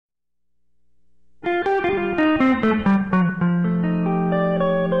You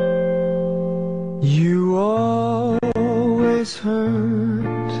always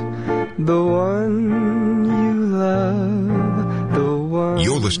hurt the one you love, the one.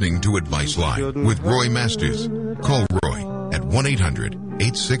 You're listening to Advice Line with Roy Masters. Call Roy at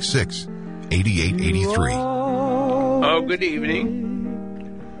 1-800-866-8883. Oh, good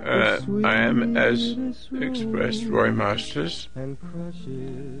evening. I am, as expressed, Roy Masters,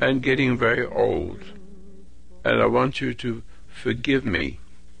 and getting very old. And I want you to forgive me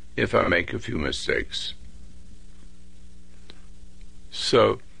if I make a few mistakes.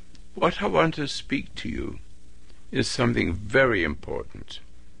 So, what I want to speak to you is something very important.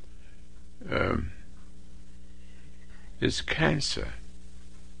 Is cancer.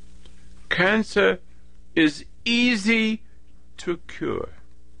 Cancer is easy to cure.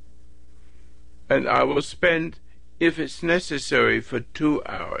 And I will spend, if it's necessary, for 2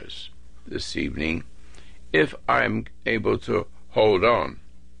 hours this evening, if I'm able to hold on.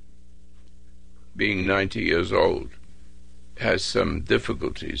 Being 90 years old has some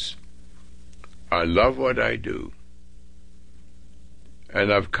difficulties. I love what I do.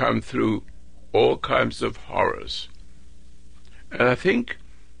 And I've come through all kinds of horrors. And I think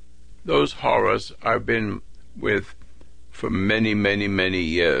those horrors I've been with for many, many, many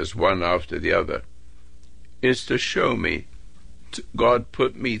years, one after the other, is to show me God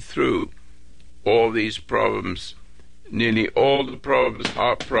put me through all these problems, nearly all the problems,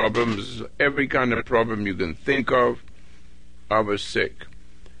 heart problems, every kind of problem you can think of. I was sick.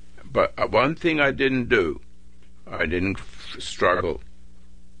 But one thing I didn't do, I didn't struggle.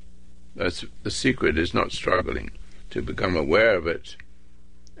 That's the secret, is not struggling, to become aware of it.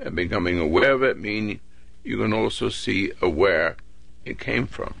 And becoming aware of it means you can also see where it came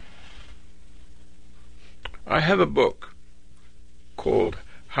from. I have a book called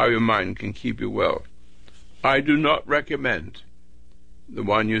How Your Mind Can Keep You Well. I do not recommend the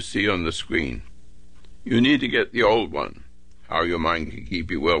one you see on the screen. You need to get the old one, How Your Mind Can Keep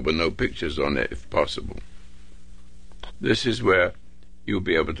You Well, with no pictures on it if possible. This is where you'll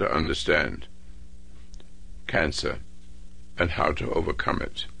be able to understand cancer and how to overcome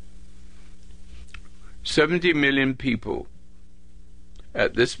it. 70 million people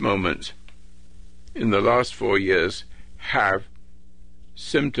at this moment in the last 4 years have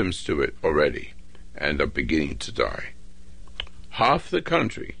symptoms to it already and are beginning to die. Half the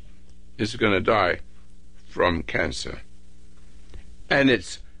country is going to die from cancer. And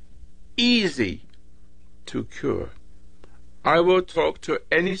it's easy to cure. I will talk to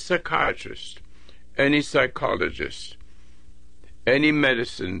any psychiatrist, any psychologist, any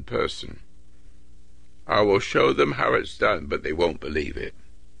medicine person. I will show them how it's done, but they won't believe it.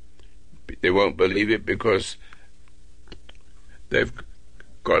 They won't believe it because they've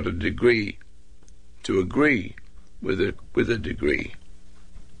got a degree to agree with a degree,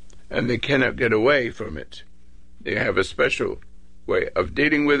 and they cannot get away from it. They have a special way of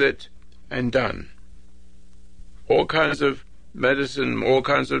dealing with it, and done. All kinds of medicine, all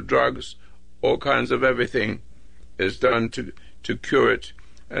kinds of drugs, all kinds of everything is done to cure it,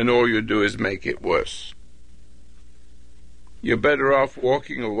 and all you do is make it worse. You're better off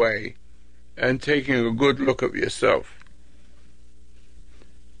walking away and taking a good look at yourself.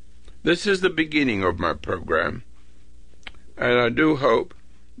 This is the beginning of my program, and I do hope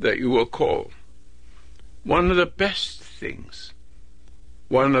that you will call. One of the best things,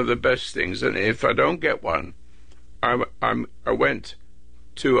 and if I don't get one, I went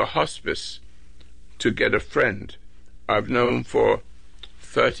to a hospice to get a friend I've known for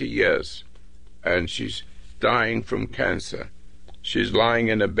 30 years, and she's dying from cancer. She's lying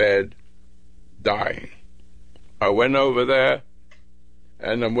in a bed, dying. I went over there,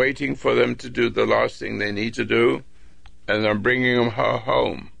 and I'm waiting for them to do the last thing they need to do, and I'm bringing her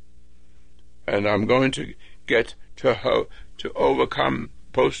home. And I'm going to get to her to overcome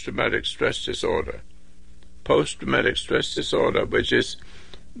post-traumatic stress disorder. Post-traumatic stress disorder, which is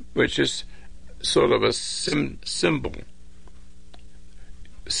sort of a symbol.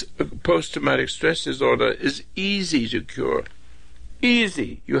 Post-traumatic stress disorder is easy to cure.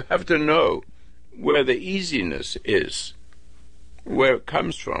 Easy. You have to know where the easiness is, where it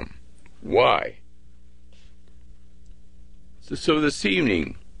comes from, why. So this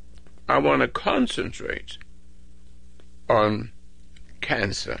evening, I want to concentrate on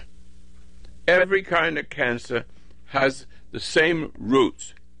cancer. Every kind of cancer has the same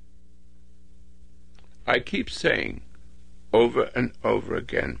root. I keep saying over and over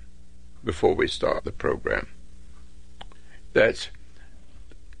again before we start the program that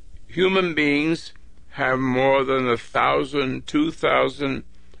human beings have more than 1,000, 2,000,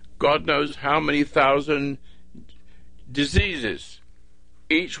 God knows how many thousand diseases.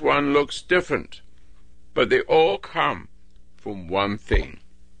 Each one looks different, but they all come from one thing.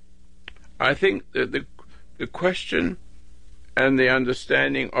 I think that the question and the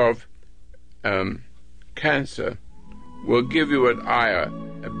understanding of cancer will give you an eye,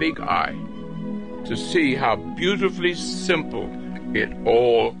 a big eye, to see how beautifully simple it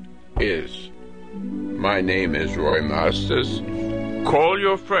all is. My name is Roy Masters. Call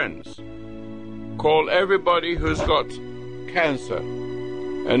your friends. Call everybody who's got cancer.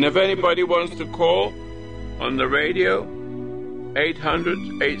 And if anybody wants to call on the radio,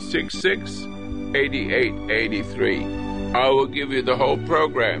 800-866-8883. I will give you the whole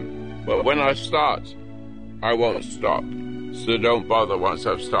program. But when I start, I won't stop. So don't bother once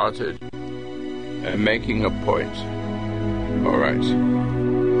I've started and making a point. All right.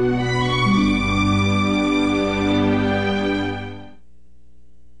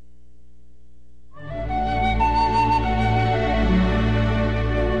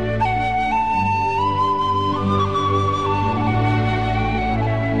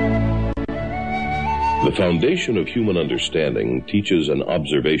 The foundation of human understanding teaches an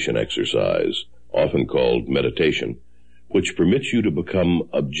observation exercise, often called meditation, which permits you to become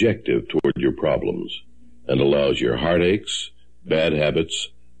objective toward your problems and allows your heartaches, bad habits,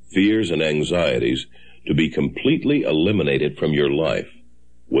 fears, and anxieties to be completely eliminated from your life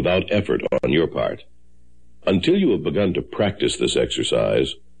without effort on your part. Until you have begun to practice this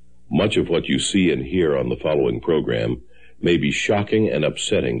exercise, much of what you see and hear on the following program may be shocking and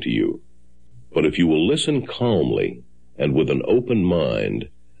upsetting to you. But if you will listen calmly and with an open mind,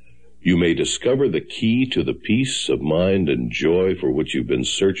 you may discover the key to the peace of mind and joy for which you've been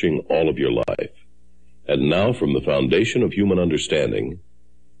searching all of your life. And now, from the foundation of human understanding,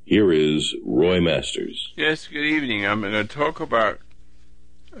 here is Roy Masters. Yes, good evening. I'm going to talk about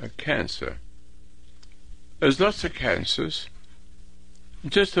cancer. There's lots of cancers,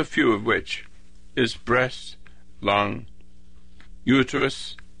 just a few of which is breast, lung,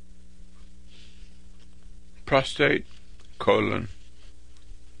 uterus, prostate, colon,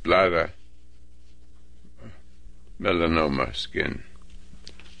 bladder, melanoma, skin.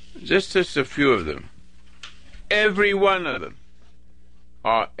 Just a few of them. Every one of them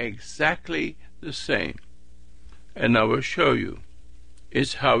are exactly the same. And I will show you.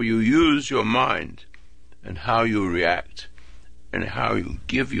 It's how you use your mind and how you react and how you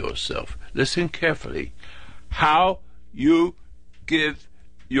give yourself. Listen carefully. How you give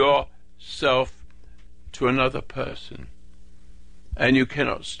yourself to another person, and you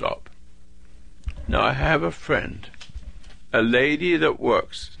cannot stop. Now, I have a friend, a lady that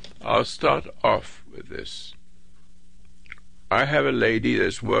works. I'll start off with this. I have a lady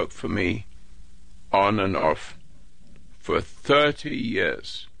that's worked for me on and off for 30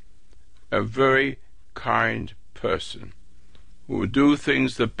 years, a very kind person who would do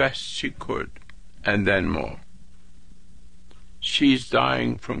things the best she could, and then more. She's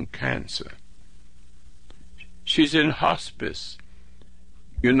dying from cancer. She's in hospice.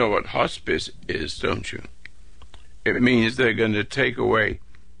 You know what hospice is, don't you? It means they're going to take away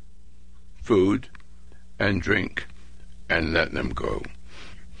food and drink and let them go.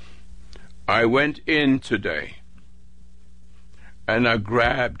 I went in today and I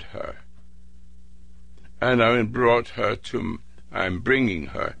grabbed her and I brought her to, I'm bringing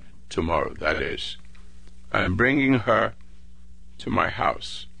her tomorrow, that is. I'm bringing her to my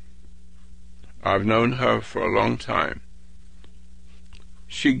house. I've known her for a long time.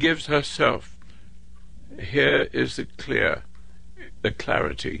 She gives herself. Here is the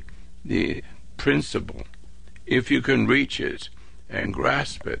clarity, the principle. If you can reach it and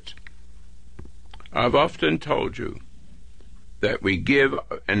grasp it. I've often told you that we give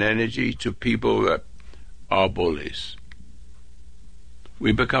an energy to people that are bullies.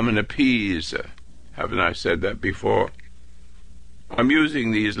 We become an appeaser. Haven't I said that before? I'm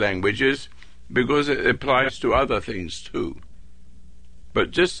using these languages because it applies to other things too.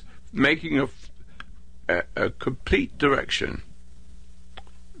 But just making a complete direction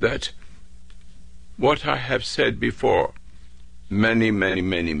that what I have said before many, many,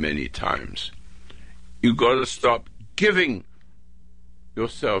 many, many times, you got to stop giving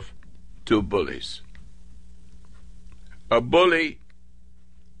yourself to bullies. A bully,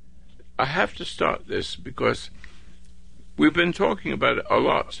 I have to start this because we've been talking about it a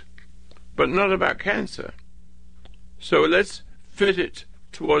lot, but not about cancer. So let's fit it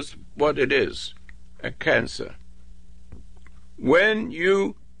towards what it is, a cancer. When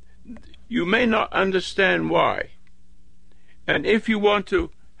you may not understand why, and if you want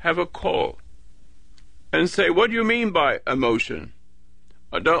to have a call and say, what do you mean by emotion?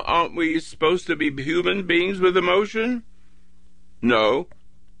 Aren't we supposed to be human beings with emotion? No.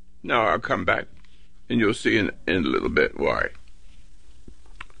 Now I'll come back, and you'll see in a little bit why.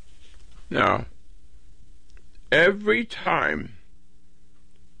 Now, every time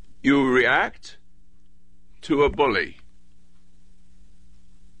you react to a bully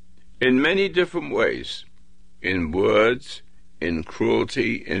in many different ways, in words, in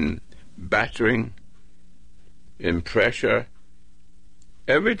cruelty, in battering, in pressure,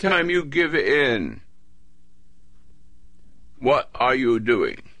 every time you give in, what are you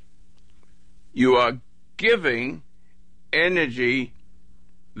doing? You are giving energy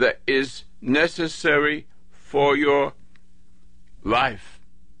that is necessary for your life.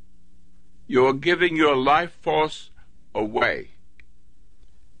 You're giving your life force away.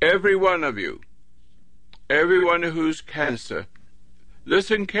 Every one of you, everyone who's cancer,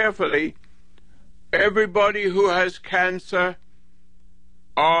 listen carefully. Everybody who has cancer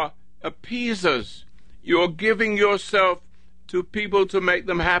are appeasers. You're giving yourself to people to make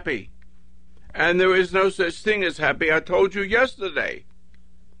them happy. And there is no such thing as happy. I told you yesterday.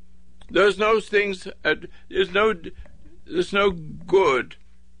 There's no good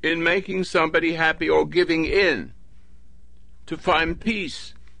in making somebody happy or giving in to find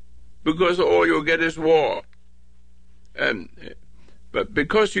peace, because all you'll get is war. But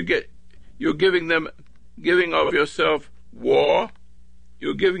because you're giving of yourself war,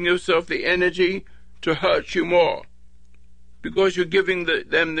 you're giving yourself the energy to hurt you more, because you're giving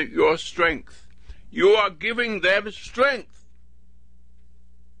them your strength. You are giving them strength,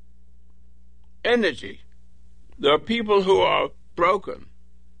 energy. There are people who are broken.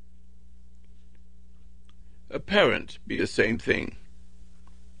 A parent be the same thing.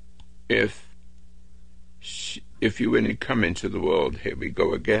 If you when you come into the world, here we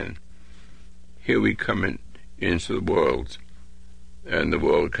go again. Here we come into the world, and the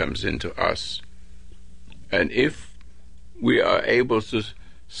world comes into us. And if we are able to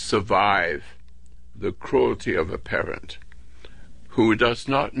survive the cruelty of a parent who does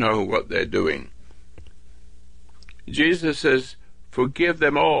not know what they're doing, Jesus says, forgive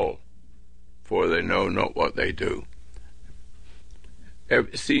them all, for they know not what they do.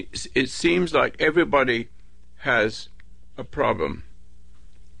 It seems like everybody has a problem,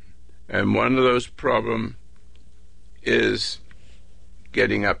 and one of those problems is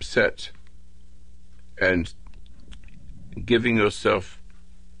getting upset and giving yourself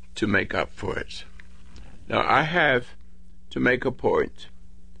to make up for it. Now, I have to make a point,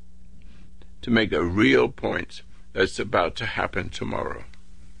 to make a real point that's about to happen tomorrow.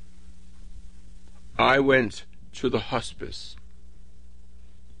 I went to the hospice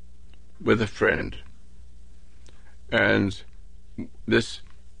with a friend, and this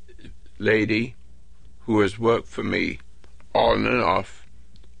lady who has worked for me on and off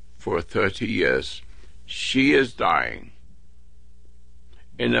for 30 years, she is dying.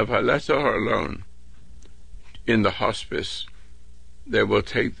 And if I let her alone in the hospice, they will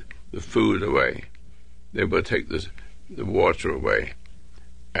take the food away. They will take the water away.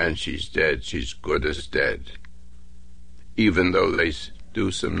 And she's dead. She's good as dead. Even though they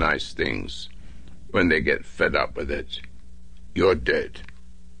do some nice things, when they get fed up with it, you're dead.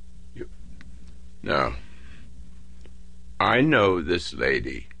 Now, I know this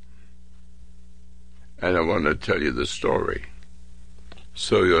lady, and I want to tell you the story.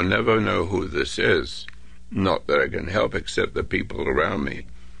 So you'll never know who this is. Not that I can help, except the people around me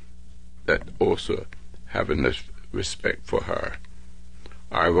that also have enough respect for her.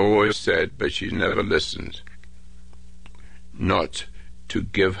 I've always said, but she never listened, not to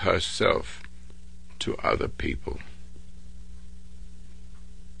give herself to other people.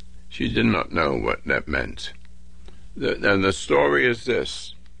 She did not know what that meant. And the story is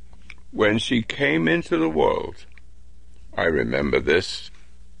this. When she came into the world, I remember this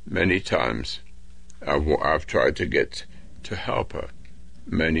many times. I've tried to get to help her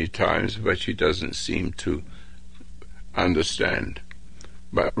many times, but she doesn't seem to understand.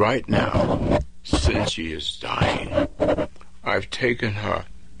 But right now, since she is dying, I've taken her.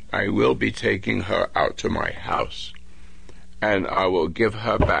 I will be taking her out to my house, and I will give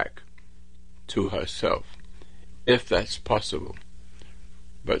her back to herself, if that's possible.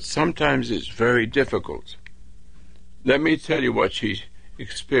 But sometimes it's very difficult. Let me tell you what she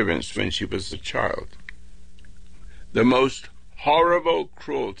experienced when she was a child. The most horrible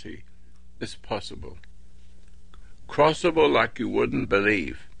cruelty is possible. Crossable like you wouldn't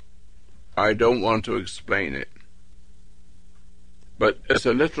believe. I don't want to explain it. But as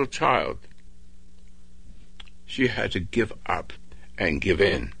a little child, she had to give up and give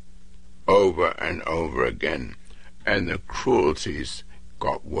in over and over again. And the cruelties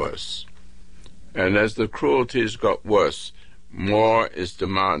got worse. And as the cruelties got worse, more is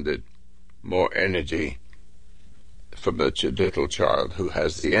demanded, more energy from the little child who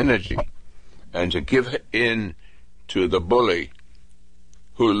has the energy. And to give in to the bully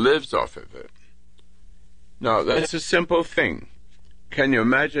who lives off of it. Now, that's a simple thing. Can you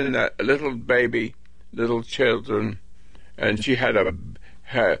imagine that a little baby, little children, and she had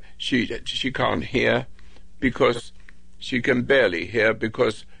she can't hear because she can barely hear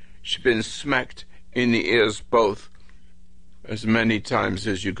because she's been smacked in the ears both as many times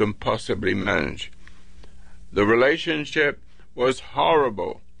as you can possibly manage. The relationship was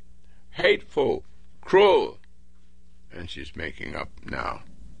horrible, hateful, cruel, and she's making up now.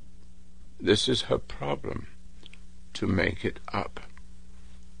 This is her problem, to make it up,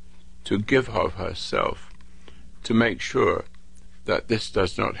 to give of herself, to make sure that this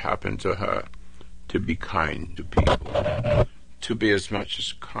does not happen to her, to be kind to people, to be as much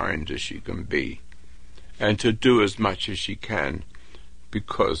as kind as she can be, and to do as much as she can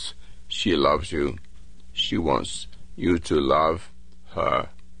because she loves you, she wants you to love her,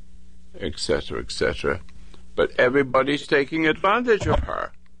 etc., etc. But everybody's taking advantage of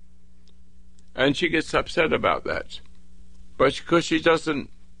her. And she gets upset about that. But because she doesn't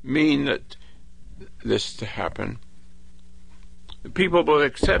mean that this to happen, people will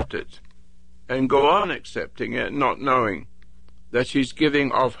accept it and go on accepting it, not knowing that she's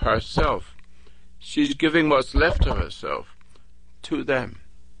giving of herself. She's giving what's left of herself to them.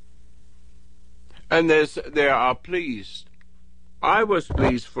 And they are pleased. I was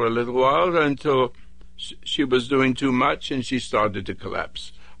pleased for a little while until she was doing too much and she started to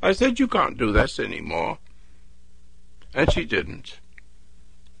collapse. I said, you can't do this anymore. And she didn't.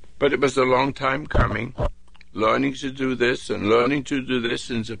 But it was a long time coming, learning to do this and learning to do this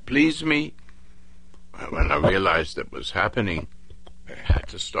and to please me. When I realized it was happening, I had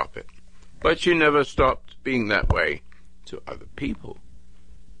to stop it. But she never stopped being that way to other people.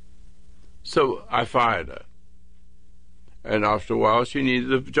 So I fired her. And after a while, she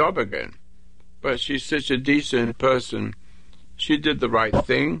needed a job again. But she's such a decent person. She did the right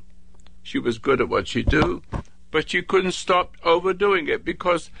thing. She was good at what she do. But she couldn't stop overdoing it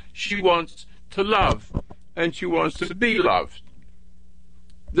because she wants to love and she wants to be loved.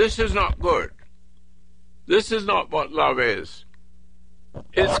 This is not good. This is not what love is.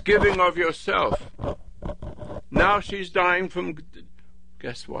 It's giving of yourself. Now she's dying from...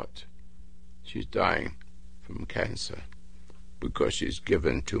 Guess what? She's dying from cancer because she's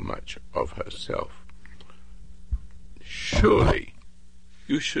given too much of herself. Surely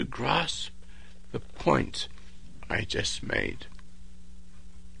you should grasp the point I just made.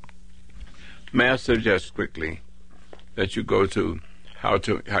 May I suggest quickly that you go to how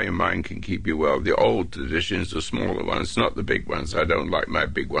your mind can keep you well. The old editions, the smaller ones, not the big ones. I don't like my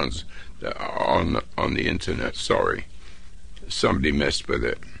big ones that are on the internet. Sorry, somebody messed with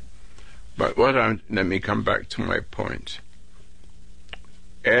it. But let me come back to my point.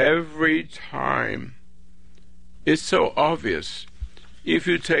 Every time, it's so obvious. If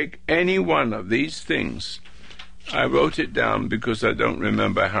you take any one of these things, I wrote it down because I don't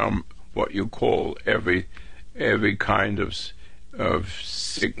remember what you call every kind of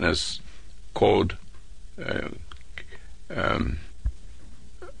sickness called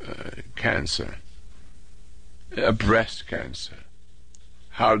cancer. A breast cancer.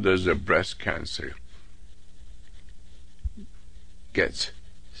 How does a breast cancer get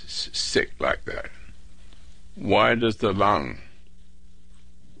sick like that? Why does the lung?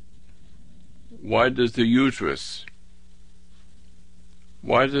 Why does the uterus?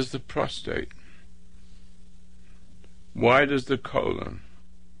 Why does the prostate? Why does the colon?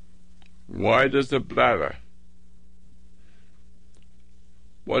 Why does the bladder?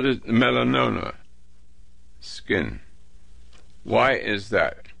 What is melanoma? Skin. Why is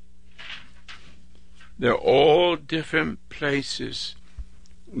that? They're all different places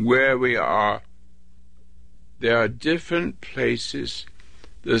where we are. There are different places.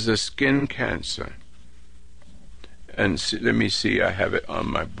 There's a skin cancer. And let me see, I have it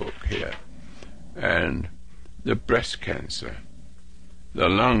on my book here. And the breast cancer, the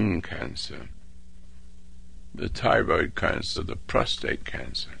lung cancer, the thyroid cancer, the prostate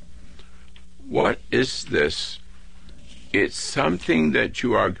cancer. What is this? It's something that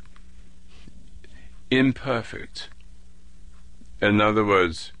you are imperfect. In other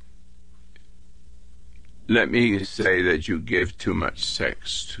words, let me say that you give too much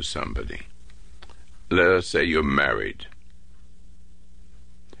sex to somebody. Let us say you're married,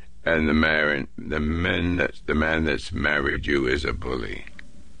 and the man that's married you is a bully,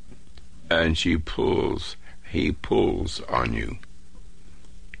 and he pulls on you,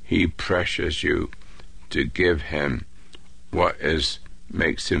 he pressures you to give him what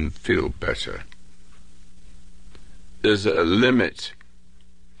makes him feel better. There's a limit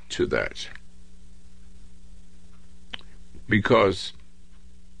to that, because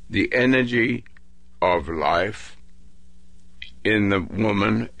the energy of life in the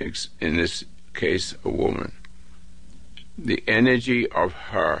woman, in this case a woman, the energy of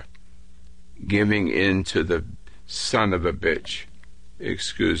her giving in to the son of a bitch,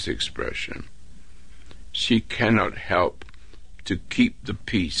 excuse the expression, she cannot help to keep the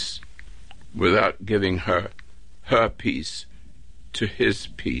peace without giving her peace to his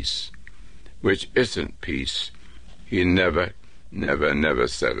peace, which isn't peace. He never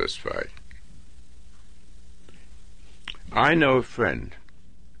satisfied. I know a friend.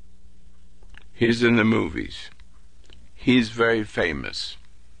 He's in the movies. He's very famous.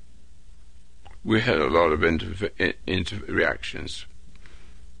 We had a lot of interactions.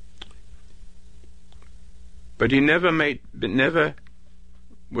 But he never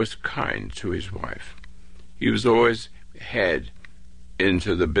was kind to his wife. He was always head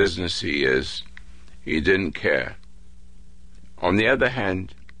into the business he is. He didn't care. On the other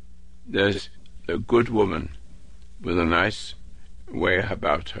hand, there's a good woman with a nice way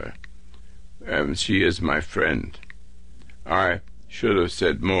about her. She is my friend. I should have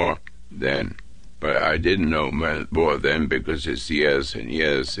said more then, but I didn't know more then because it's years and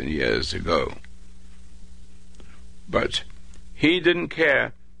years and years ago. But he didn't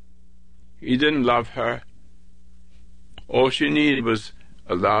care. He didn't love her. All she needed was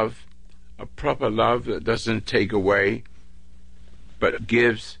a love, a proper love that doesn't take away, but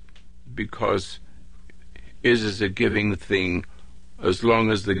gives, because it is a giving thing, as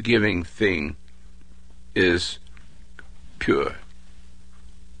long as the giving thing is pure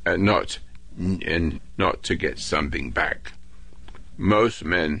and not to get something back. Most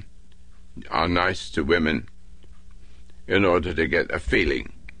men are nice to women in order to get a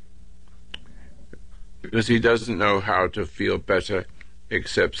feeling, because he doesn't know how to feel better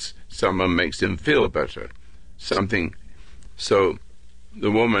except someone makes him feel better. Something. So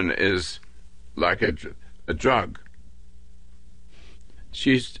the woman is like a drug.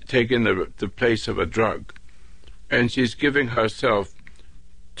 She's taken the place of a drug, and she's giving herself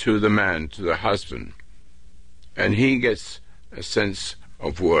to the man, to the husband, and he gets a sense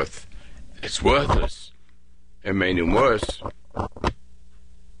of worth. It's worthless. It made him worse,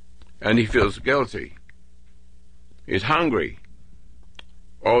 and he feels guilty. He's hungry.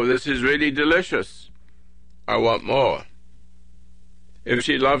 Oh, this is really delicious. I want more. If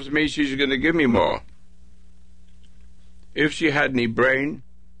she loves me, she's going to give me more. If she had any brain,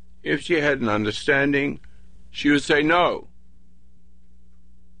 if she had an understanding, she would say no.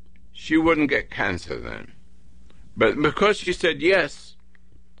 She wouldn't get cancer then. But because she said yes,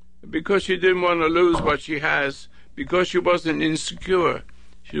 because she didn't want to lose what she has, because she wasn't insecure,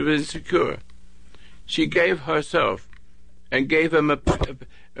 she was insecure, she gave herself and gave him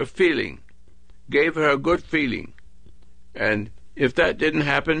a feeling, gave her a good feeling. And if that didn't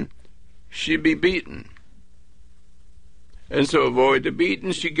happen, she'd be beaten. And so avoid the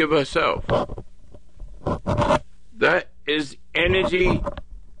beating, she give herself. That is energy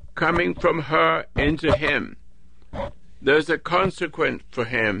coming from her into him. There's a consequence for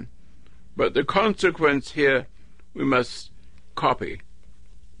him, but the consequence here we must copy.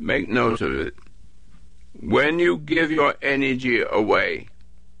 Make note of it. When you give your energy away,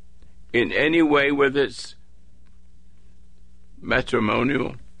 in any way, whether it's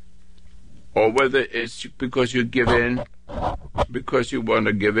matrimonial, or whether it's because you give in, because you want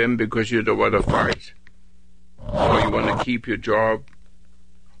to give in, because you don't want to fight, or you want to keep your job,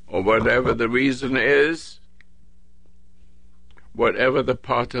 or whatever the reason is, whatever the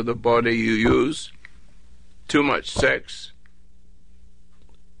part of the body you use, too much sex,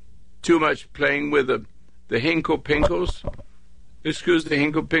 too much playing with the hinkle-pinkles, excuse the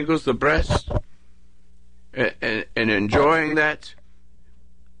hinkle-pinkles, the breast, and enjoying that,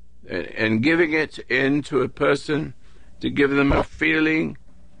 and giving it in to a person to give them a feeling.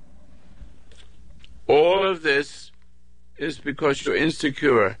 All of this is because you're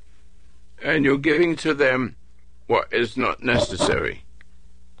insecure and you're giving to them what is not necessary,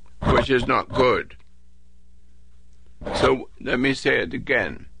 which is not good. So let me say it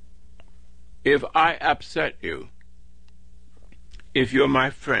again. If I upset you, if you're my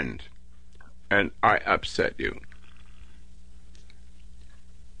friend and I upset you,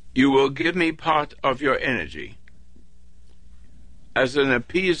 you will give me part of your energy. As an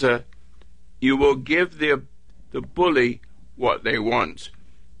appeaser, you will give the bully what they want.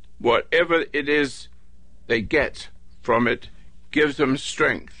 Whatever it is they get from it, gives them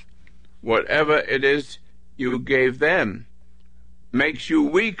strength. Whatever it is you gave them makes you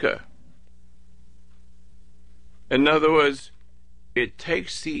weaker. In other words, it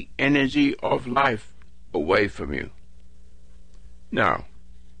takes the energy of life away from you. Now,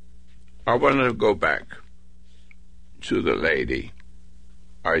 I want to go back to the lady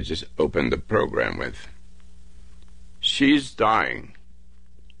I just opened the program with. She's dying.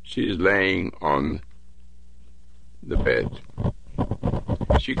 She's laying on the bed.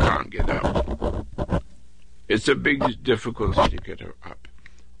 She can't get up. It's a big difficulty to get her up.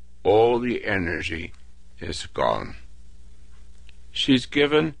 All the energy is gone. She's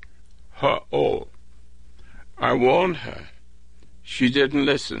given her all. I warned her. She didn't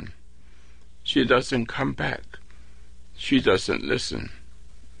listen. She doesn't come back. She doesn't listen.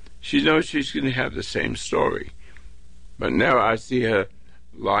 She knows she's going to have the same story. But now I see her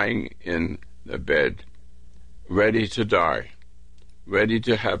lying in the bed, ready to die, ready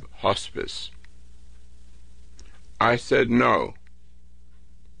to have hospice. I said no.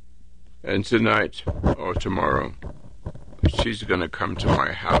 And tonight or tomorrow, she's going to come to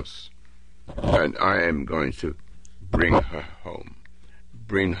my house, and I am going to bring her home,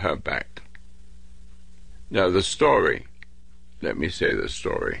 bring her back. Now the story, let me say the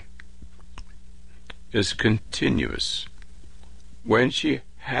story, is continuous. When she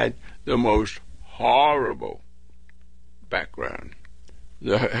had the most horrible background,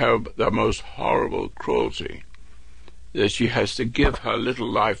 the most horrible cruelty, that she has to give her little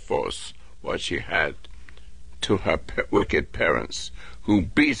life force, what she had, to her wicked parents, who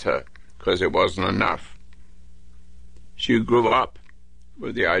beat her because it wasn't enough. She grew up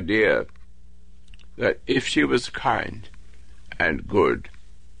with the idea that if she was kind and good,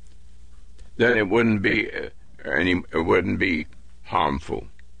 then it wouldn't be harmful.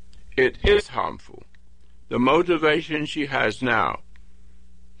 It is harmful. The motivation she has now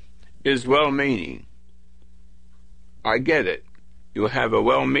is well-meaning. I get it. You have a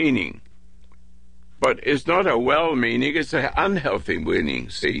well-meaning. But it's not a well-meaning, it's an unhealthy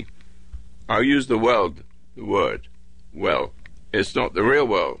meaning, see? I'll use the word, well. It's not the real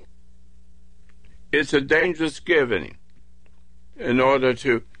world. It's a dangerous giving. In order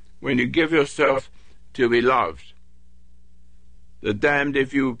to, when you give yourself to be loved, the damned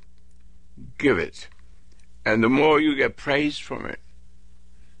if you give it. And the more you get praised from it,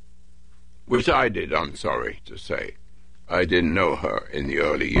 which I did, I'm sorry to say. I didn't know her in the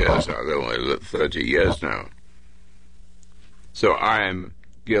early years. I've only lived 30 years now. So I am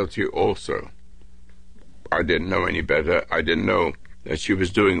guilty also. I didn't know any better. I didn't know that she was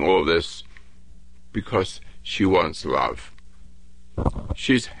doing all this because she wants love.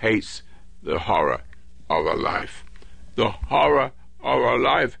 She hates the horror of her life. The horror of her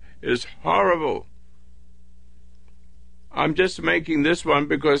life is horrible. I'm just making this one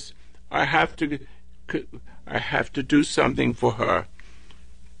because I have to do something for her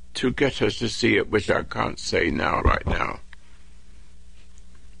to get her to see it, which I can't say now, right now.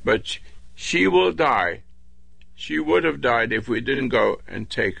 But she will die. She would have died if we didn't go and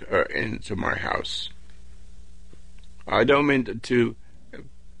take her into my house. I don't mean to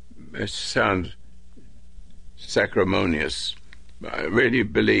sound sacrimonious, but I really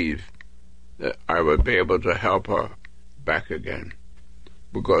believe that I would be able to help her back again,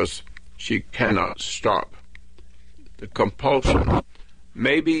 because she cannot stop the compulsion.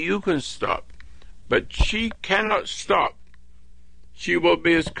 Maybe you can stop, but she cannot stop. She will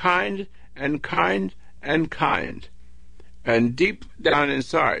be as kind and kind and kind. And deep down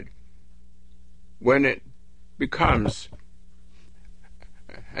inside, when it becomes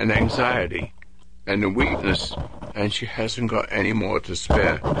an anxiety and a weakness, and she hasn't got any more to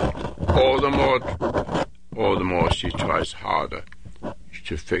spare, all the more she tries harder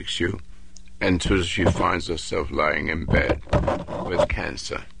to fix you, until she finds herself lying in bed with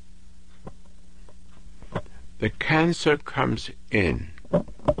cancer. The cancer comes in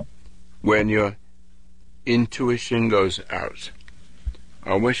when your intuition goes out.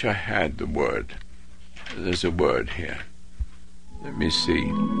 I wish I had the word. There's a word here. Let me see.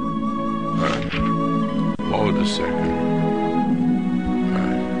 Hold a second.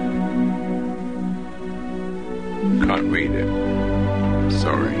 Can't read it.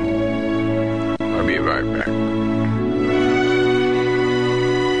 Sorry. I'll be right back.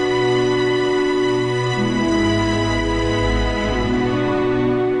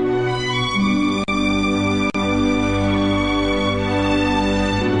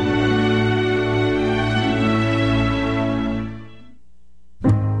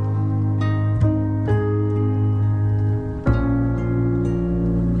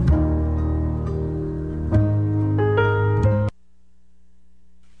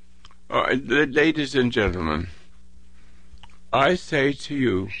 ladies and gentlemen, I say to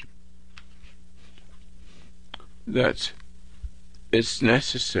you that it's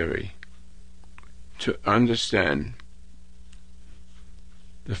necessary to understand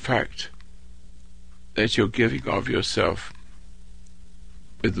the fact that you're giving of yourself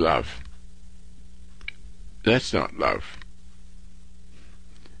with love. That's not love.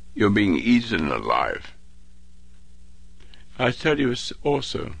 You're being eaten alive. I tell you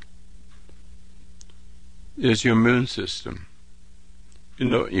also, there's your immune system. You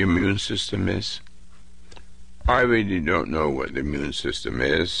know what your immune system is? I really don't know what the immune system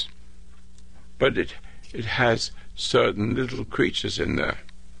is, but it has certain little creatures in there.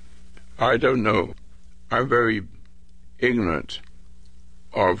 I don't know. I'm very ignorant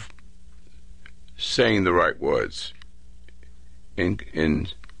of saying the right words in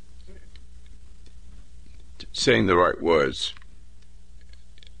saying the right words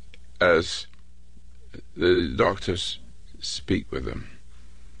as the doctors speak with them.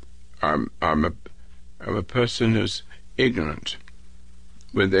 I'm a person who's ignorant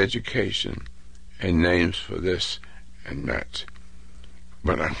with education and names for this and that,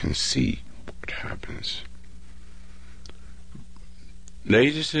 but I can see what happens.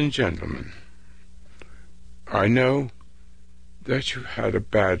 Ladies and gentlemen, I know that you had a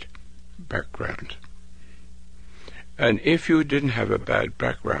bad background, and if you didn't have a bad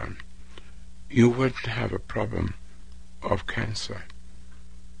background, you wouldn't have a problem of cancer.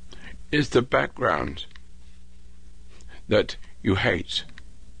 It's the background that you hate.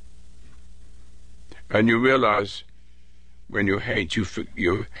 And you realize when you hate,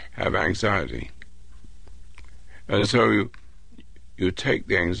 you have anxiety. And so you take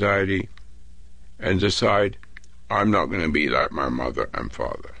the anxiety and decide, I'm not going to be like my mother and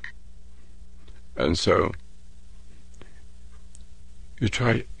father. And so you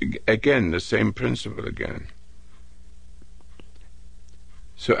try, again, the same principle again.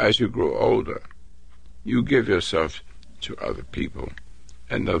 So as you grow older, you give yourself to other people,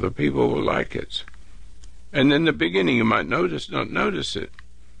 and other people will like it. And in the beginning you might not notice it.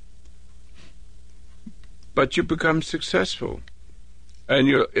 But you become successful, and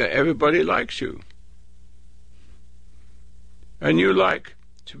everybody likes you. And you like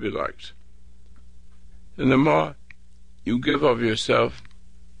to be liked. And the more you give of yourself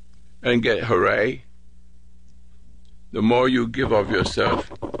and get hooray, the more you give of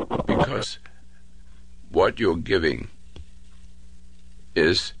yourself, because what you're giving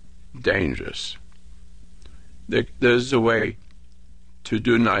is dangerous. There's a way to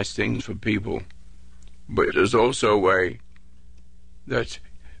do nice things for people, but there's also a way that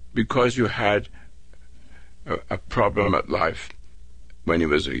because you had a problem at life when you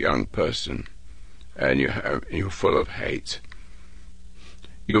was a young person and you're full of hate,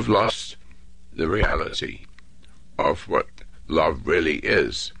 you've lost the reality of what love really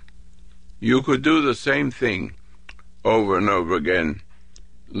is. You could do the same thing over and over again,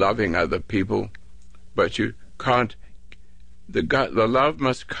 loving other people, but you can't. The love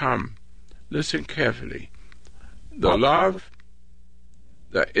must come. Listen carefully. The love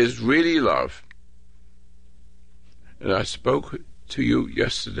that is really love. And I spoke to you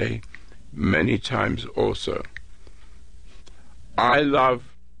yesterday many times also. I love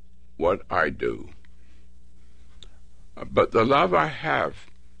what I do. But the love I have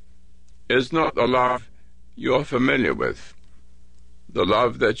is not the love you're familiar with. The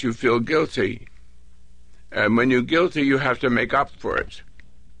love that you feel guilty. And when you're guilty, you have to make up for it.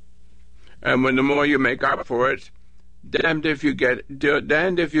 And when the more you make up for it, damned if you get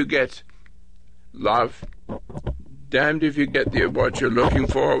love, damned if you get what you're looking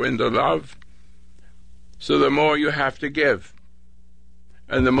for in the love. So the more you have to give.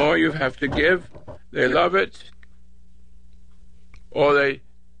 And the more you have to give, they love it, or they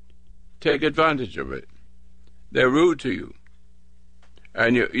take advantage of it. They're rude to you.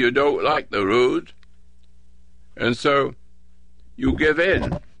 And you don't like the rude, and so you give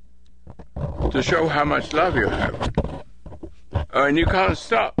in to show how much love you have. And you can't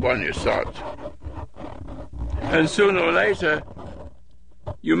stop when you start. And sooner or later,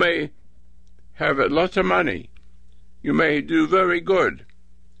 you may have a lot of money. You may do very good.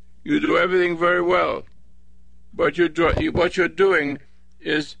 You do everything very well. But what you're doing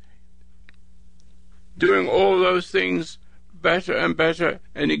is doing all those things better and better,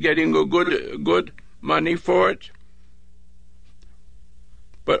 and you're getting a good money for it.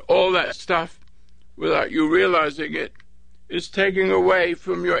 But all that stuff, without you realizing it, is taking away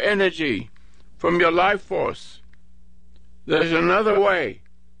from your energy, from your life force. There's another way.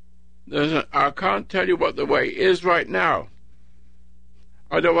 I can't tell you what the way is right now.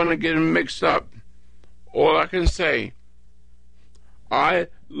 I don't want to get them mixed up. All I can say, let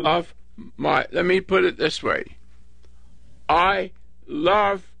me put it this way. I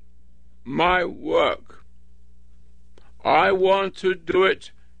love my work. I want to do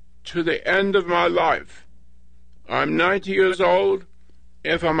it to the end of my life. I'm 90 years old.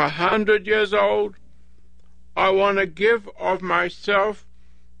 If I'm 100 years old, I want to give of myself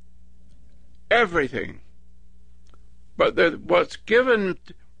everything. But what's given,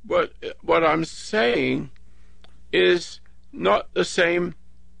 what I'm saying is not the same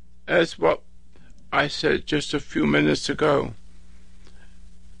as what I said just a few minutes ago.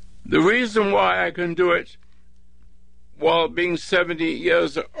 The reason why I can do it while being 70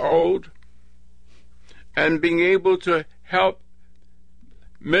 years old and being able to help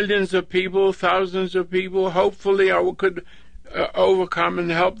millions of people, thousands of people, hopefully I could overcome and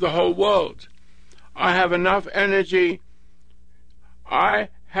help the whole world. I have enough energy. I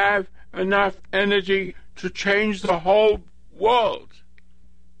have enough energy to change the whole world.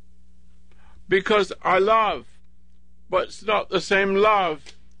 Because I love, but it's not the same love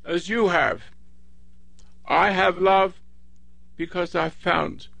as you have. I have love because I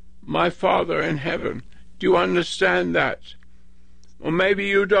found my Father in heaven. Do you understand that? Or maybe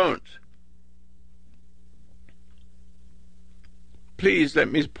you don't. Please let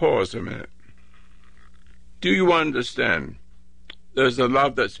me pause a minute. Do you understand? There's a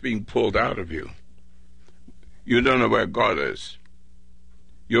love that's being pulled out of you. You don't know where God is.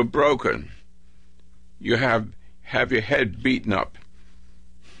 You're broken. You have your head beaten up.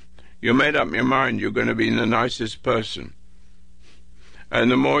 You made up your mind you're going to be the nicest person.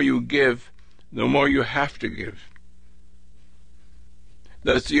 And the more you give, the more you have to give.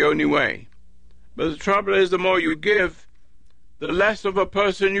 That's the only way. But the trouble is, the more you give, the less of a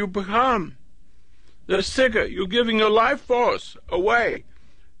person you become. The sicker. You're giving your life force away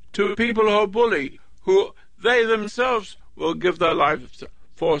to people who are bully, who they themselves will give their life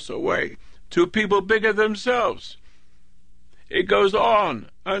force away to people bigger themselves. It goes on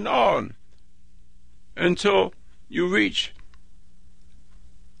and on until you reach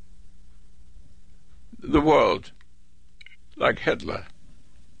the world like Hitler,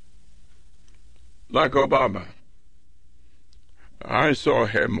 like Obama. I saw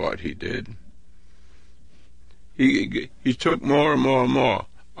him, what he did. He took more and more and more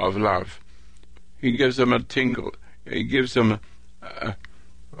of love. He gives them a tingle. He gives them a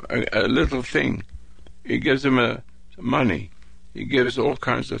little thing. He gives them money. He gives all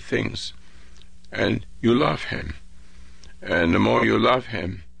kinds of things. And you love him. And the more you love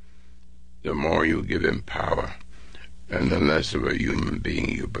him, the more you give him power, and the less of a human being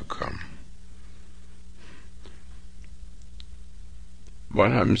you become.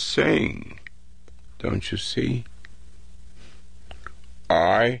 What I'm saying, don't you see?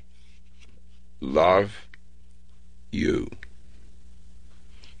 I love you.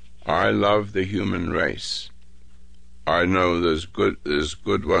 I love the human race. I know there's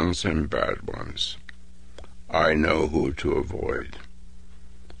good ones and bad ones. I know who to avoid.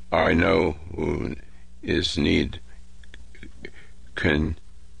 I know who can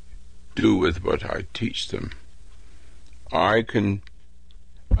do with what I teach them. I can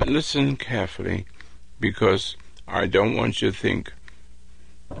listen carefully, because I don't want you to think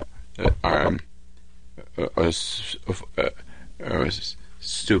that I'm a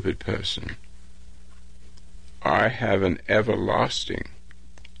stupid person. I have an everlasting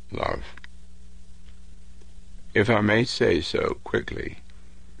love. If I may say so quickly,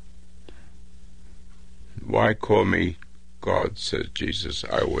 why call me God, said Jesus.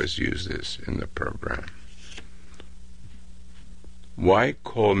 I always use this in the program. Why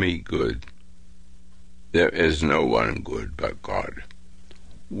call me good? There is no one good but God.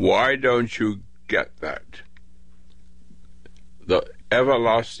 Why don't you get that? The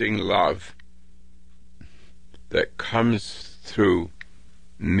everlasting love that comes through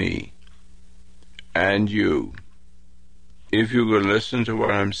me and you, if you will listen to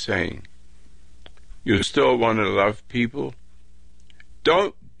what I'm saying, you still want to love people?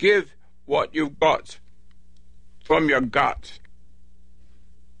 Don't give what you've got from your gut.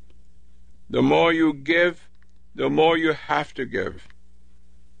 The more you give, the more you have to give.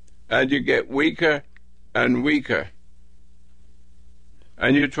 And you get weaker and weaker.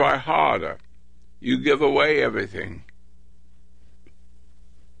 And you try harder. You give away everything.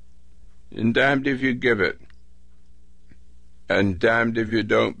 And damned if you give it. And damned if you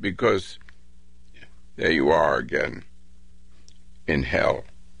don't, because there you are again in hell.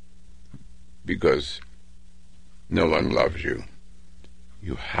 Because no one loves you.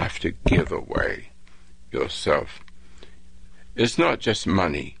 You have to give away yourself. It's not just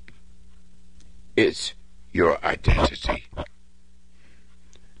money. It's your identity.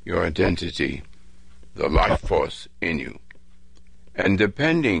 Your identity, the life force in you. And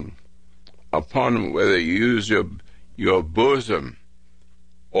depending upon whether you use your bosom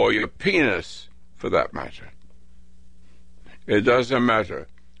or your penis, for that matter, it doesn't matter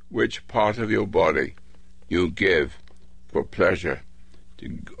which part of your body you give for pleasure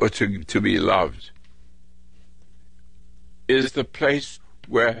or to be loved, is the place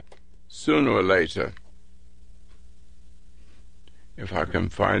where sooner or later, if I can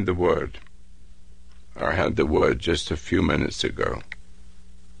find the word, I had the word just a few minutes ago.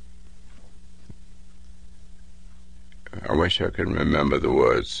 I wish I could remember the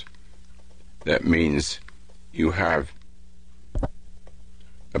words. That means you have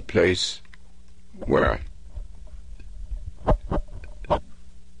a place where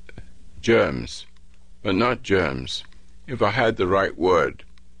germs, but not germs. If I had the right word,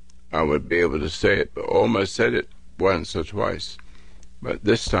 I would be able to say it, but almost said it once or twice. But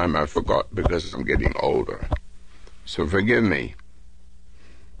this time I forgot because I'm getting older. So forgive me.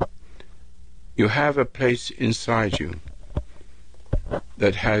 You have a place inside you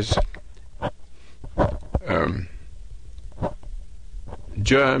that has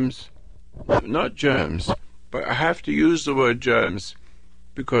germs, not germs, but I have to use the word germs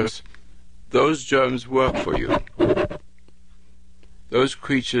because those germs work for you. Those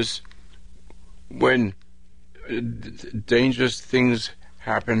creatures, when dangerous things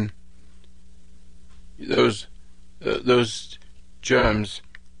happen, those germs,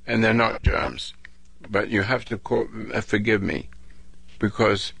 and they're not germs, but you have to forgive me,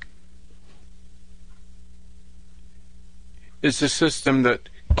 because it's a system that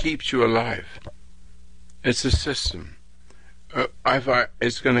keeps you alive. It's a system.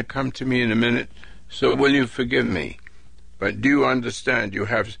 It's going to come to me in a minute, so will you forgive me? But do you understand you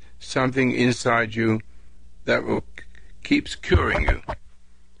have something inside you that keeps curing you?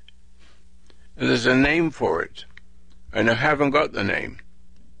 And there's a name for it, and I haven't got the name.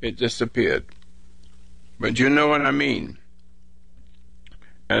 It disappeared. But you know what I mean.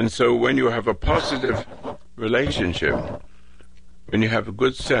 And so when you have a positive relationship, when you have a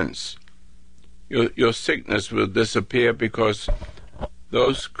good sense, your sickness will disappear, because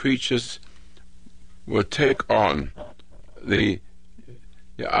those creatures will take on the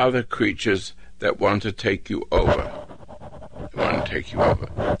other creatures that want to take you over. They want to take you over.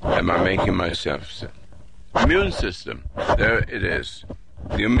 Am I making myself sense? Immune system. There it is.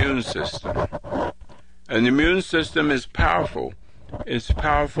 The immune system. And the immune system is powerful. It's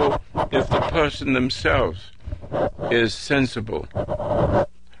powerful if the person themselves is sensible.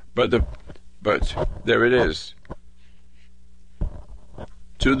 But there it is.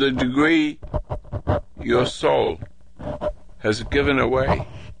 To the degree your soul has given away,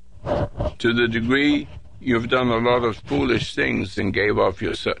 to the degree you've done a lot of foolish things and gave off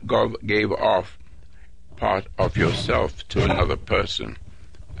part of yourself to another person,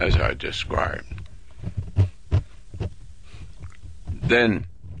 as I described, then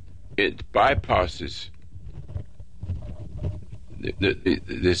it bypasses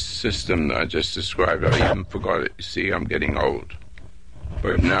this system that I just described. I even forgot it. You see, I'm getting old.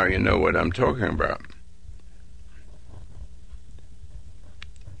 But now you know what I'm talking about.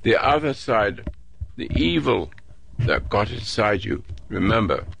 The other side, the evil that got inside you,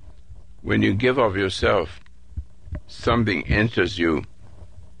 remember, when you give of yourself, something enters you.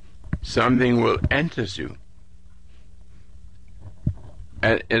 Something will enter you.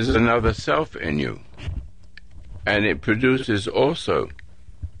 And is another self in you. And it produces also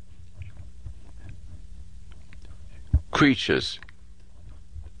creatures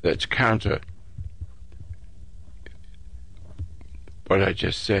that counter what I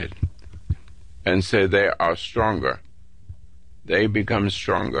just said, and say they are stronger. They become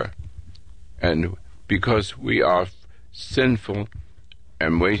stronger. And because we are sinful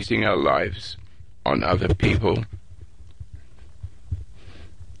and wasting our lives on other people,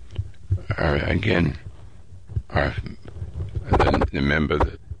 again, I don't remember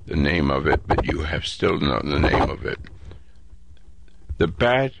the name of it, but you have still not the name of it.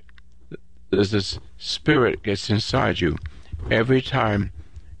 There's this spirit gets inside you every time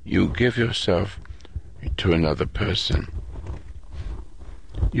you give yourself to another person.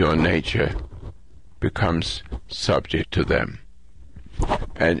 Your nature becomes subject to them,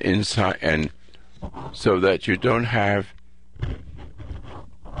 and so that you don't have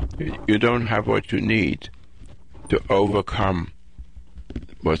what you need to overcome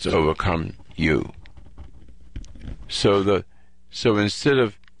what's overcome you. So instead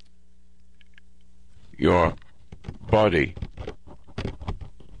of your body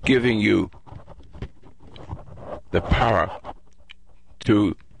giving you the power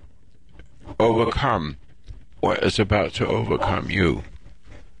to overcome what is about to overcome you.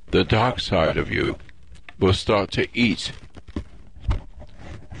 The dark side of you will start to eat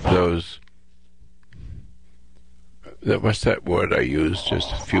those, what's that word I used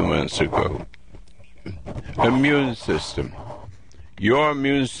just a few minutes ago? Immune system. Your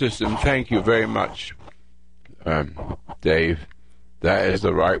immune system, thank you very much, Dave. That is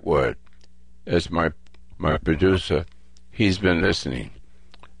the right word. As my producer, he's been listening.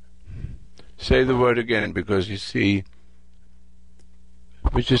 Say the word again, because you see,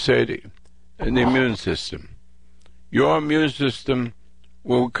 would you say it? An immune system. Your immune system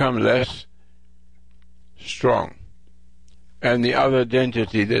will become less strong, and the other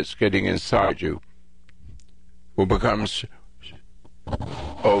identity that's getting inside you will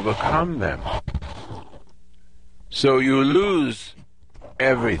overcome them. So you lose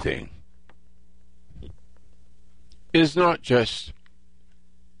everything. It's not just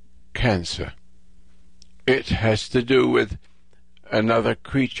cancer. It has to do with another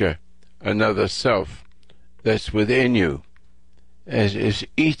creature, another self that's within you, as is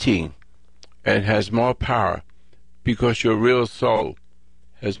eating and has more power because your real soul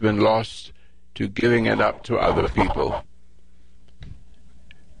has been lost to giving it up to other people.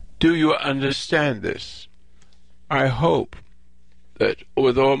 Do you understand this? I hope that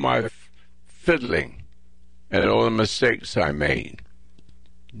with all my fiddling and all the mistakes I made,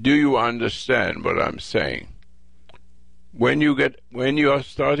 do you understand what I'm saying? When you're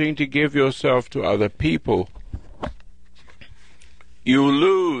starting to give yourself to other people, you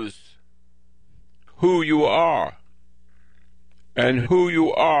lose who you are. And who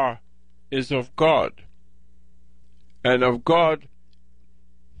you are is of God. And of God,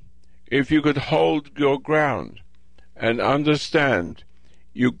 if you could hold your ground and understand,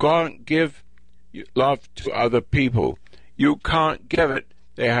 you can't give love to other people. You can't give it.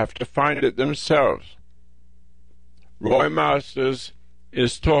 They have to find it themselves. Roy Masters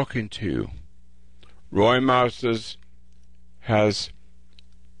is talking to you. Roy Masters has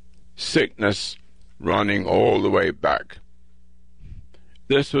sickness running all the way back.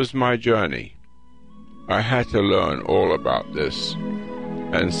 This was my journey. I had to learn all about this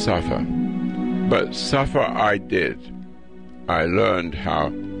and suffer. But suffer I did. I learned how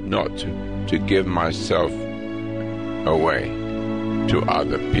not to give myself away to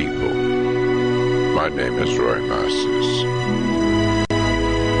other people. My name is Roy Masters.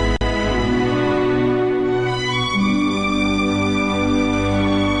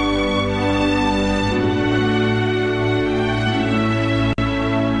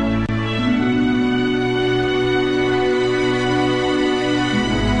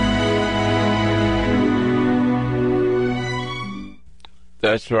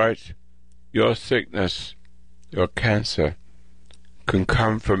 That's right. Your sickness, your cancer, can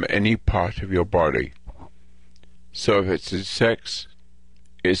come from any part of your body. So if it's in sex,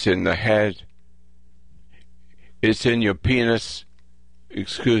 it's in the head, it's in your penis,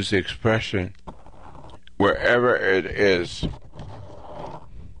 excuse the expression, wherever it is,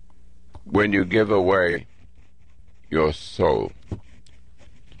 when you give away your soul,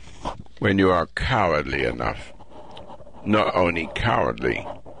 when you are cowardly enough, not only cowardly,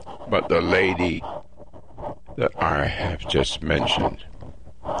 but the lady that I have just mentioned,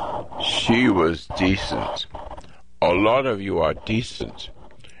 she was decent. A lot of you are decent.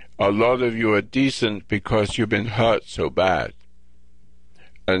 A lot of you are decent because you've been hurt so bad.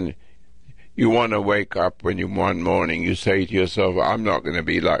 And you want to wake up when one morning you say to yourself, I'm not going to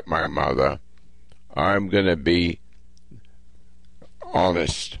be like my mother. I'm going to be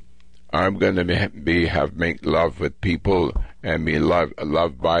honest. I'm going to make love with people and be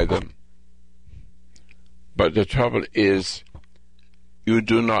loved by them. But the trouble is, you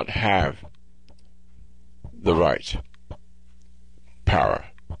do not have the right power.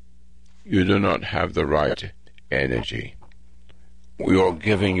 You do not have the right energy. You're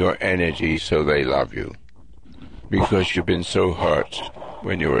giving your energy so they love you, because you've been so hurt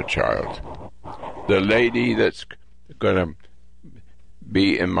when you were a child. The lady that's going to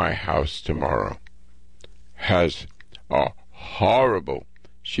be in my house tomorrow has a horrible,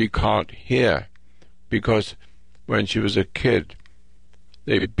 she can't hear, because when she was a kid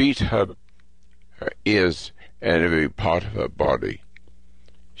they beat her ears and every part of her body.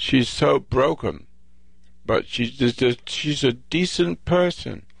 She's so broken, but she's a decent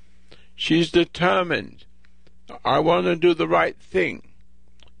person. She's determined. I want to do the right thing.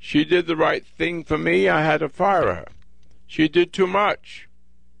 She did the right thing for me. I had to fire her. She did too much.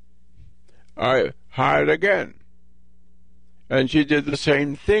 I hired again. And she did the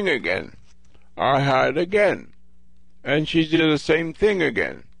same thing again. I had again. And she did the same thing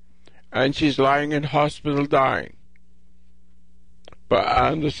again. And she's lying in hospital dying. But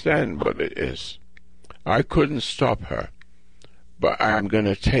I understand what it is. I couldn't stop her. But I'm going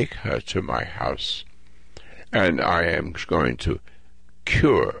to take her to my house. And I am going to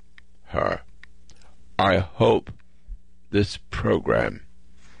cure her. I hope this program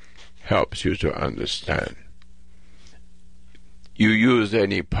helps you to understand. You use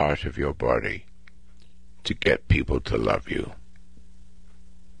any part of your body to get people to love you.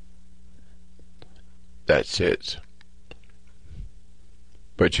 That's it.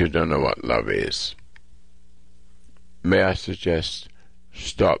 But you don't know what love is. May I suggest,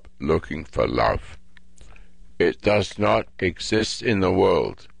 stop looking for love. It does not exist in the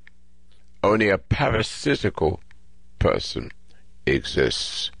world. Only a parasitical person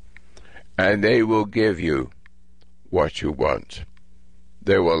exists. And they will give you what you want.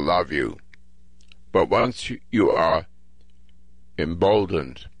 They will love you. But once you are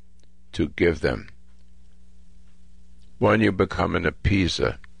emboldened to give them, when you become an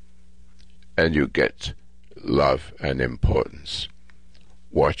appeaser and you get love and importance,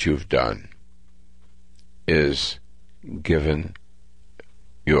 what you've done is given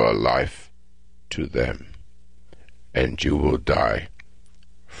your life to them, and you will die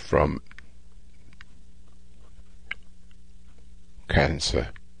from cancer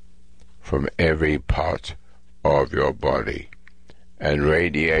from every part of your body, and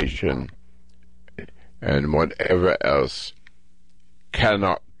radiation and whatever else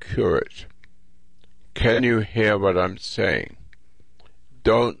cannot cure it. Can you hear what I'm saying?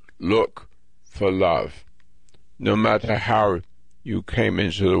 Don't look for love, no matter how you came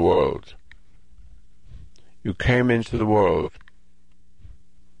into the world. You came into the world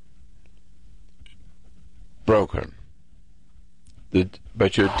broken,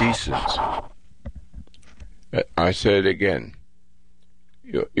 but you're decent. I say it again.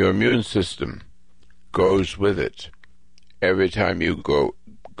 Your immune system goes with it. Every time you go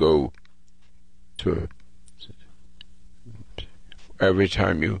to, every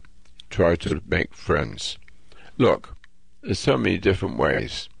time you try to make friends. Look, there's so many different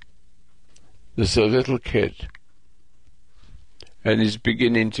ways. There's a little kid, and he's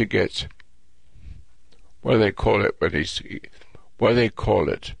beginning to get, what do they call it when he's, what do they call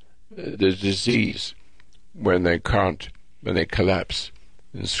it? The disease when they collapse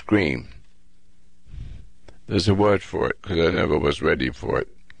and scream. There's a word for it, because I never was ready for it.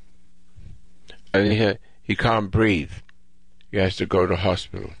 And he can't breathe. He has to go to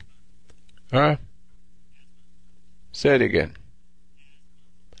hospital. Huh? Say it again.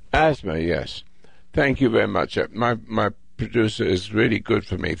 Asthma, yes. Thank you very much. My producer is really good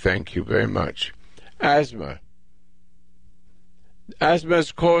for me. Thank you very much. Asthma. Asthma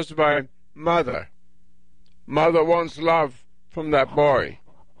is caused by mother. Mother wants love from that boy,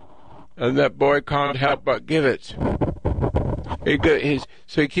 and that boy can't help but give it.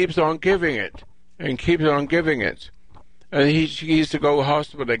 So he keeps on giving it, and keeps on giving it. And he needs to go to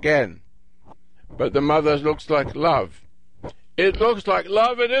hospital again. But the mother looks like love. It looks like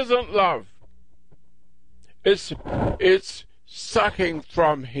love, it isn't love. It's sucking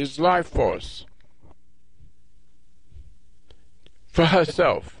from his life force for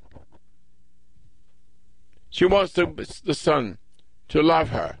herself. She wants the son to love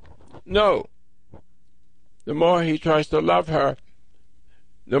her. No. The more he tries to love her,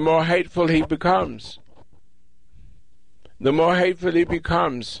 the more hateful he becomes. The more hateful he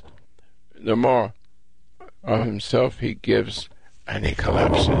becomes, the more of himself he gives, and he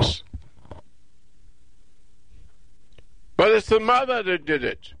collapses. But it's the mother that did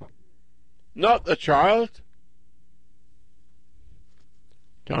it, not the child.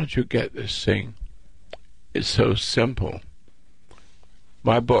 Don't you get this thing? It's so simple.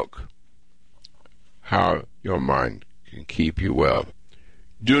 My book, How Your Mind Can Keep You Well.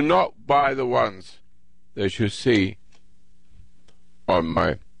 Do not buy the ones that you see on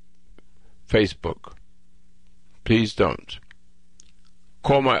my Facebook. Please don't.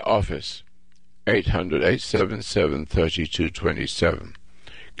 Call my office, 800-877-3227.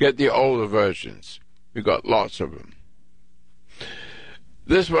 Get the older versions. We've got lots of them.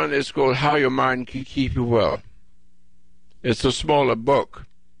 This one is called How Your Mind Can Keep You Well. It's a smaller book,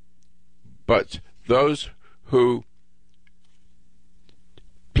 but those who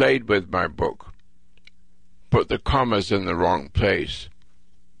played with my book put the commas in the wrong place,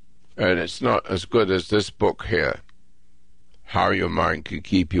 and it's not as good as this book here, How Your Mind Can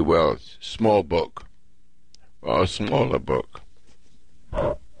Keep You Well. Small book, or a smaller book.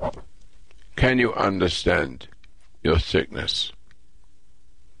 Can you understand your sickness.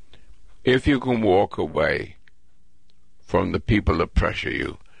 If you can walk away from the people that pressure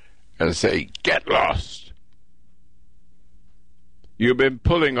you and say, get lost. You've been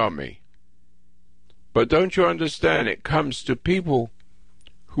pulling on me. But don't you understand, it comes to people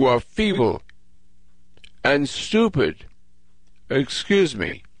who are feeble and stupid. Excuse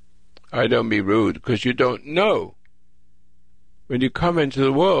me, I don't be rude, because you don't know. When you come into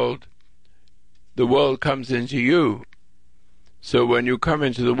the world comes into you. So when you come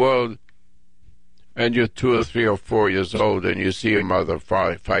into the world and you're 2 or 3 or 4 years old and you see your mother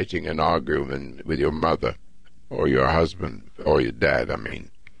fighting and arguing with your mother or your husband or your dad,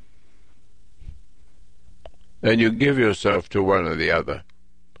 then you give yourself to one or the other.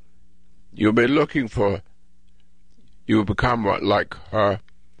 You'll be looking for, you become like her,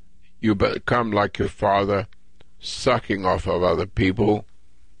 you become like your father, sucking off of other people.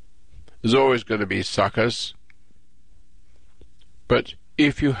 There's always going to be suckers. But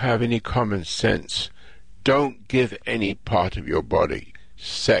if you have any common sense, don't give any part of your body,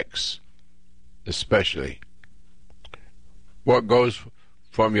 sex especially, what goes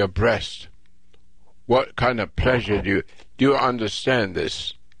from your breast, what kind of pleasure do you understand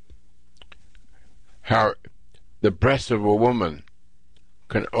this? How the breast of a woman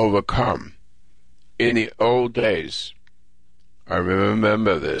can overcome. In the old days, I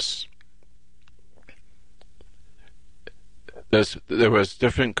remember this, there was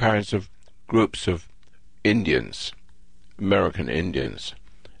different kinds of groups of Indians, American Indians,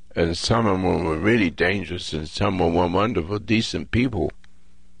 and some of them were really dangerous and some were wonderful, decent people.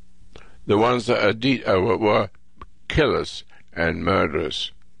 The ones that were killers and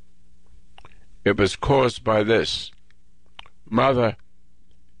murderers. It was caused by this. Mother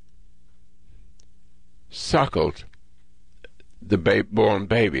suckled the born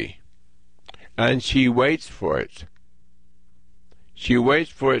baby, and she waits for it. She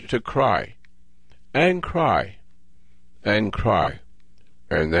waits for it to cry, and cry, and cry,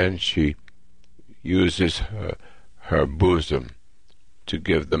 and then she uses her bosom to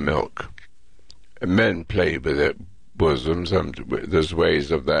give the milk. And men play with their bosoms, and there's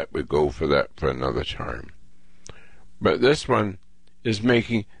ways of that. We go for that for another time. But this woman is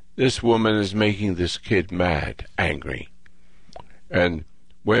making this kid mad, angry. And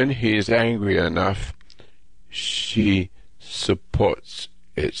when he is angry enough, she supports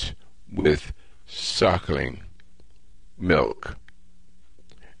it with suckling milk.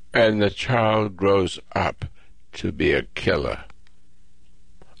 And the child grows up to be a killer.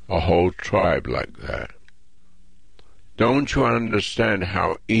 A whole tribe like that. Don't you understand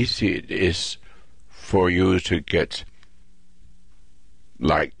how easy it is for you to get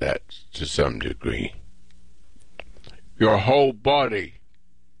like that to some degree? Your whole body,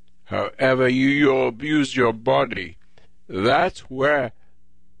 however you abuse your body, that's where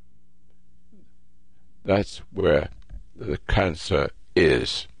the cancer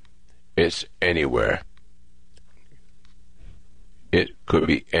is. It's anywhere. It could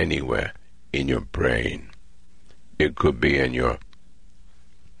be anywhere in your brain. It could be in your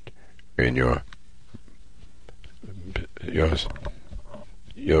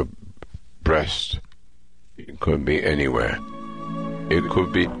breast. It could be anywhere. It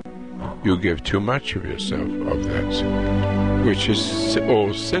could be you give too much of yourself of that, which is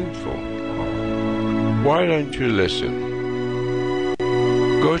all sinful. Why don't you listen?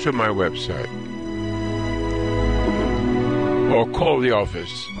 Go to my website or call the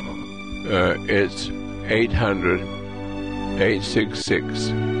office. It's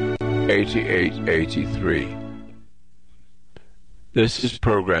 800-866-8883. This is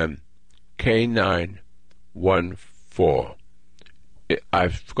program K914.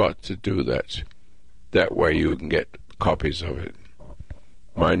 I've got to do that. That way you can get copies of it.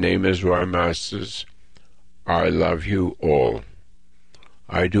 My name is Roy Masters. I love you all.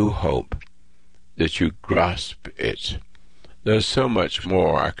 I do hope that you grasp it. There's so much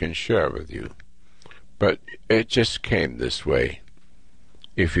more I can share with you, but it just came this way,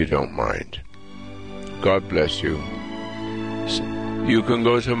 if you don't mind. God bless you. You can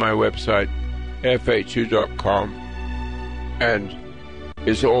go to my website, fhu.com, and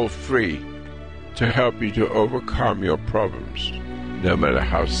it's all free to help you to overcome your problems, no matter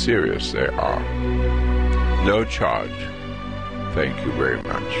how serious they are. No charge. Thank you very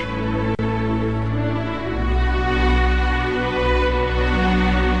much.